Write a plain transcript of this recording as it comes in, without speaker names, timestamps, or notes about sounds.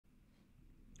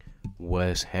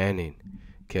What's happening?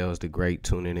 Kel's the Great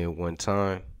tuning in one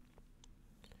time.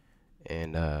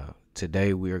 And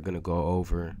today we are going to go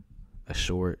over a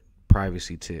short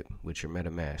privacy tip with your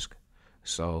Metamask.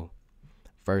 So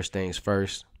first things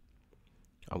first,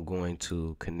 I'm going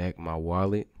to connect my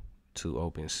wallet to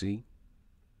OpenSea.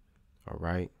 All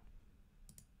right.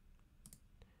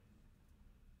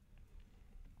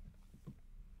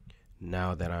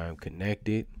 Now that I am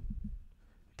connected,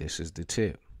 this is the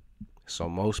tip. So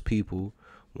most people,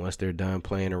 once they're done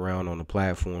playing around on the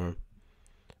platform,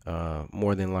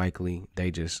 more than likely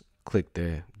they just click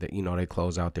they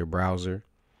close out their browser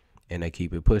and they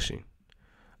keep it pushing.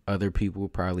 Other people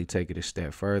probably take it a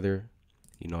step further.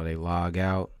 They log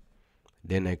out,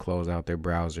 then they close out their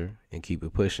browser and keep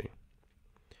it pushing.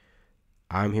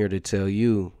 I'm here to tell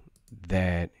you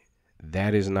that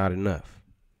that is not enough.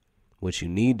 What you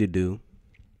need to do,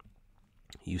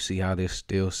 you see how this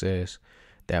still says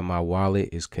that my wallet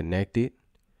is connected.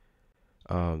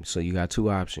 So you got two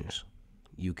options.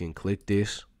 You can click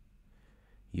this.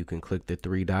 You can click the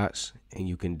three dots and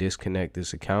you can disconnect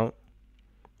this account.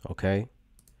 Okay.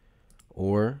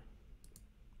 Or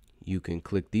you can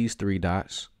click these three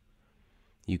dots.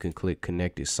 You can click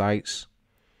connected sites,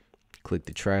 click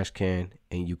the trash can,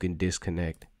 and you can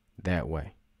disconnect that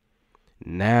way.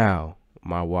 Now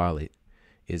my wallet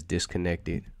is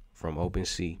disconnected from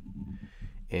OpenSea,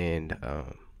 and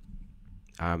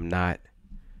I'm not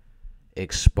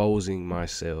exposing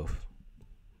myself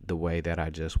the way that I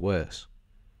just was.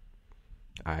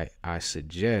 I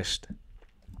suggest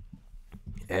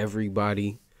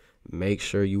everybody make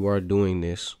sure you are doing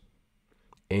this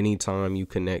anytime you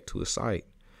connect to a site.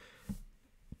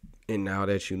 And now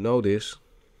that you know this,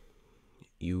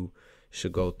 you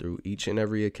should go through each and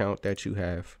every account that you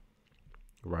have,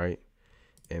 right?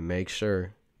 And make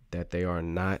sure that they are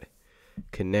not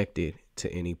connected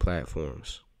to any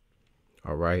platforms.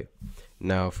 All right.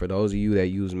 Now, for those of you that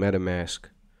use MetaMask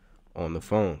on the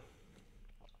phone,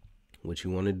 what you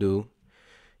want to do,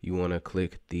 you want to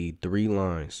click the three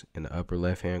lines in the upper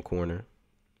left hand corner.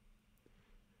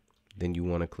 Then you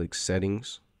want to click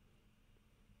settings,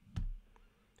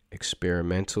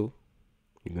 experimental.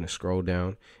 You're going to scroll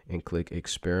down and click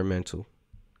experimental.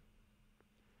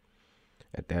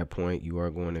 At that point, you are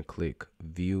going to click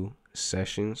view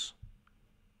sessions,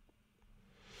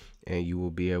 and you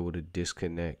will be able to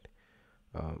disconnect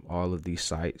all of these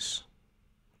sites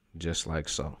just like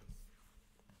so.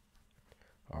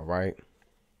 All right.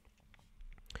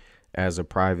 As a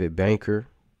private banker,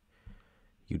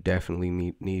 you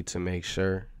definitely need to make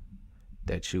sure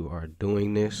that you are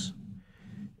doing this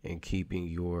and keeping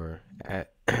your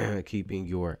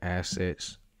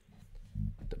assets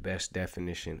the best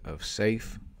definition of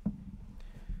safe,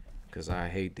 because I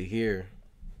hate to hear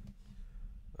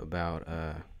about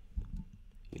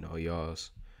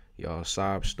y'all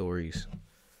sob stories,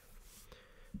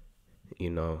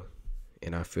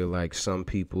 and I feel like some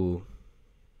people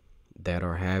that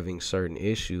are having certain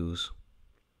issues,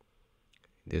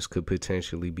 this could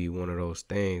potentially be one of those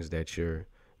things that you're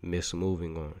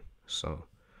mismoving on. So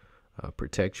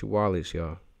protect your wallets,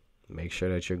 y'all. Make sure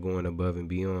that you're going above and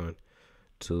beyond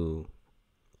to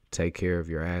take care of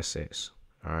your assets.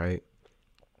 All right.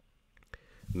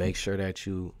 Make sure that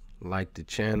you like the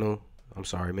channel.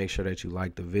 Make sure that you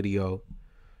like the video,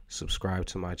 subscribe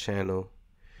to my channel,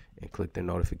 and click the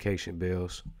notification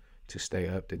bells to stay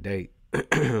up to date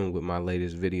with my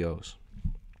latest videos.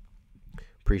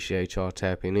 Appreciate y'all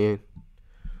tapping in.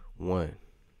 1.